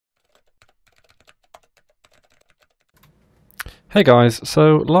Hey guys,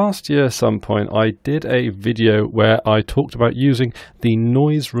 so last year at some point I did a video where I talked about using the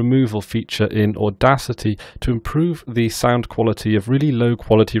noise removal feature in Audacity to improve the sound quality of really low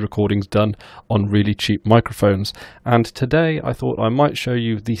quality recordings done on really cheap microphones. And today I thought I might show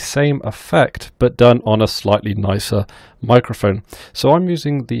you the same effect but done on a slightly nicer microphone. So I'm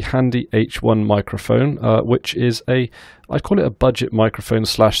using the Handy H1 microphone, which is I'd call it a budget microphone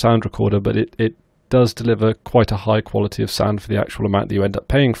slash sound recorder, but it does deliver quite a high quality of sound for the actual amount that you end up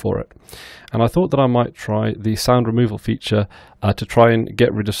paying for it. And I thought that I might try the sound removal feature to try and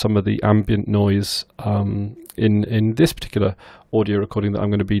get rid of some of the ambient noise in this particular audio recording that I'm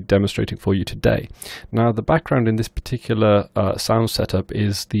going to be demonstrating for you today. Now the background in this particular sound setup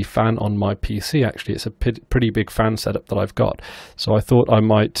is the fan on my PC. Actually, it's a pretty big fan setup that I've got. So I thought I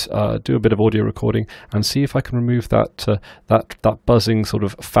might do a bit of audio recording and see if I can remove that buzzing sort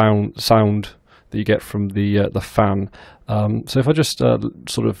of sound that you get from the fan. So if I just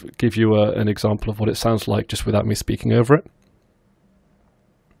sort of give you an example of what it sounds like just without me speaking over it.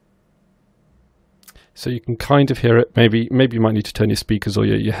 So you can kind of hear it. Maybe you might need to turn your speakers or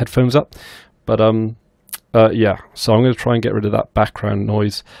your headphones up. But yeah, so I'm going to try and get rid of that background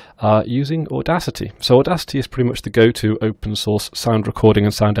noise using Audacity. So Audacity is pretty much the go-to open source sound recording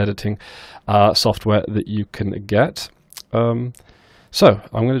and sound editing software that you can get. So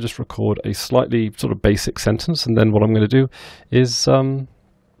I'm going to just record a slightly sort of basic sentence, and then what I'm going to do is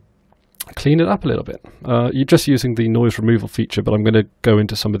clean it up a little bit. You're just using the noise removal feature, but I'm going to go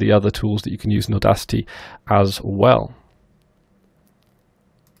into some of the other tools that you can use in Audacity as well.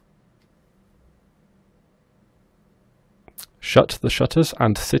 Shut the shutters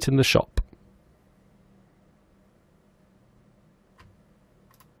and sit in the shop.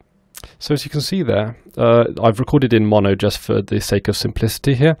 So as you can see there, I've recorded in mono just for the sake of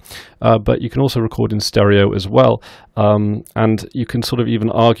simplicity here, but you can also record in stereo as well. And you can sort of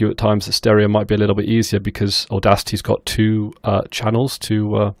even argue at times that stereo might be a little bit easier because Audacity's got two channels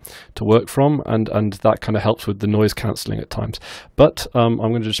to work from, and that kind of helps with the noise cancelling at times. But I'm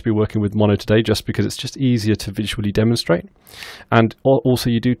going to just be working with mono today just because it's just easier to visually demonstrate. And also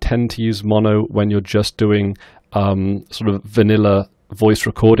you do tend to use mono when you're just doing sort of vanilla voice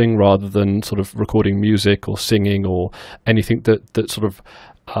recording rather than sort of recording music or singing or anything that sort of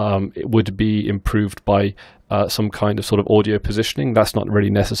it would be improved by some kind of sort of audio positioning. That's not really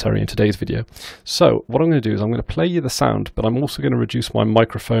necessary in today's video. So what I'm going to do is I'm going to play you the sound, but I'm also going to reduce my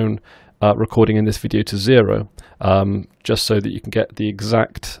microphone recording in this video to 0, just so that you can get the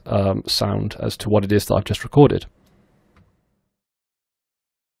exact sound as to what it is that I've just recorded.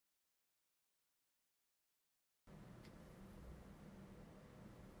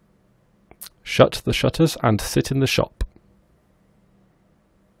 Shut the shutters and sit in the shop.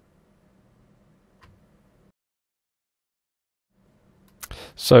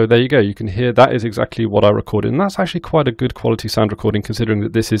 So there you go, you can hear that is exactly what I recorded, and that's actually quite a good quality sound recording considering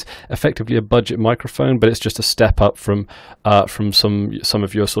that this is effectively a budget microphone, but it's just a step up from some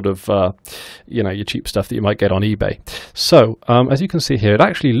of your sort of you know, your cheap stuff that you might get on eBay. So as you can see here, it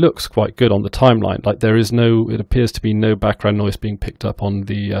actually looks quite good on the timeline. Like it appears to be no background noise being picked up on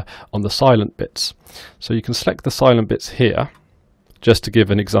the silent bits. So you can select the silent bits here, just to give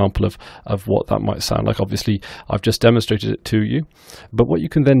an example of what that might sound like. Obviously, I've just demonstrated it to you. But what you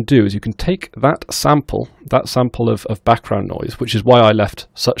can then do is you can take that sample of background noise, which is why I left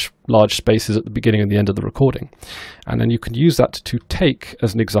such large spaces at the beginning and the end of the recording. And then you can use that to take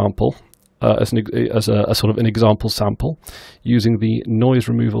as an example, as a sort of an example sample, using the noise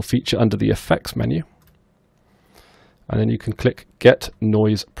removal feature under the effects menu. And then you can click Get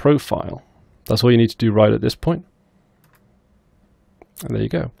Noise Profile. That's all you need to do right at this point. And there you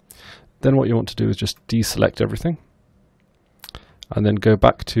go. Then what you want to do is just deselect everything and then go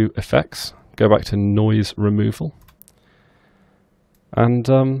back to effects, go back to noise removal,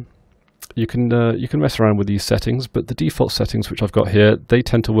 and you can mess around with these settings, but the default settings which I've got here, they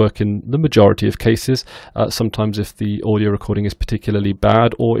tend to work in the majority of cases. Sometimes if the audio recording is particularly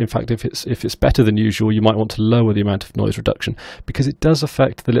bad, or in fact if it's better than usual, you might want to lower the amount of noise reduction because it does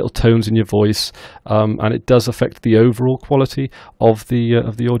affect the little tones in your voice, and it does affect the overall quality of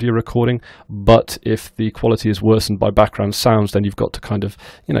the audio recording. But if the quality is worsened by background sounds, then you've got to kind of,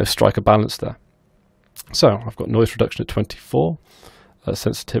 you know, strike a balance there. So I've got noise reduction at 24.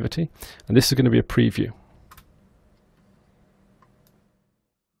 Sensitivity, and this is going to be a preview.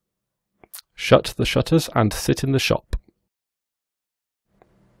 Shut the shutters and sit in the shop.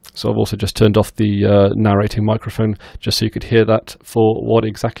 So I've also just turned off the narrating microphone just so you could hear that for what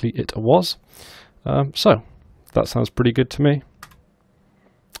exactly it was. So that sounds pretty good to me.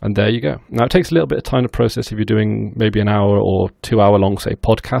 And there you go. Now, it takes a little bit of time to process if you're doing maybe an hour or 2 hour long, say,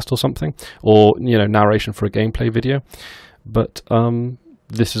 podcast or something, or, you know, narration for a gameplay video. But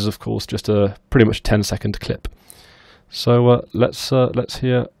this is, of course, just a pretty much 10-second clip. So let's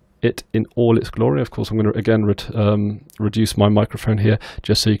hear it in all its glory. Of course, I'm going to again reduce my microphone here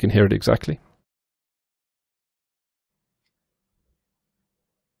just so you can hear it exactly.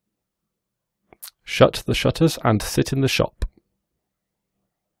 Shut the shutters and sit in the shop.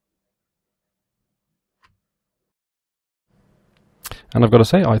 And I've got to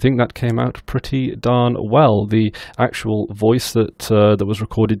say, I think that came out pretty darn well. The actual voice that was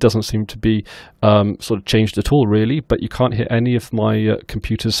recorded doesn't seem to be sort of changed at all, really, but you can't hear any of my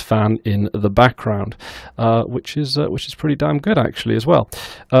computer's fan in the background, which is pretty damn good, actually, as well.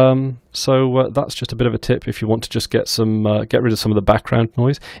 So that's just a bit of a tip if you want to just get rid of some of the background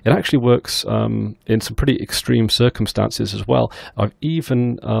noise. It actually works in some pretty extreme circumstances as well. I've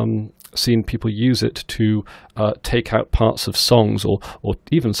even seen people use it to take out parts of songs, or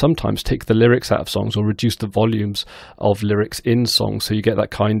even sometimes take the lyrics out of songs, or reduce the volumes of lyrics in songs, so you get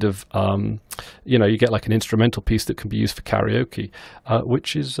that kind of you know, you get like an instrumental piece that can be used for karaoke,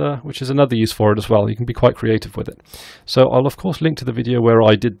 which is another use for it as well. You can be quite creative with it. So I'll of course link to the video where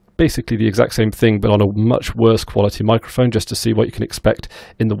I did basically the exact same thing but on a much worse quality microphone, just to see what you can expect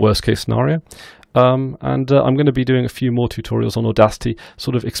in the worst case scenario. I'm going to be doing a few more tutorials on Audacity,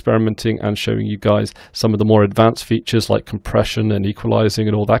 sort of experimenting and showing you guys some of the more advanced features like compression and equalizing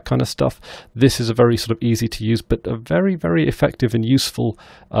and all that kind of stuff. This is a very sort of easy to use but a very, very effective and useful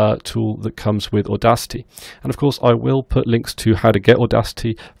tool that comes with Audacity. And of course I will put links to how to get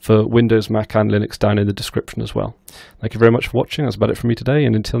Audacity for Windows, Mac and Linux down in the description as well. Thank you very much for watching. That's about it from me today,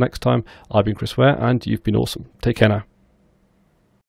 and until next time, I've been Chris Ware and you've been awesome. Take care now.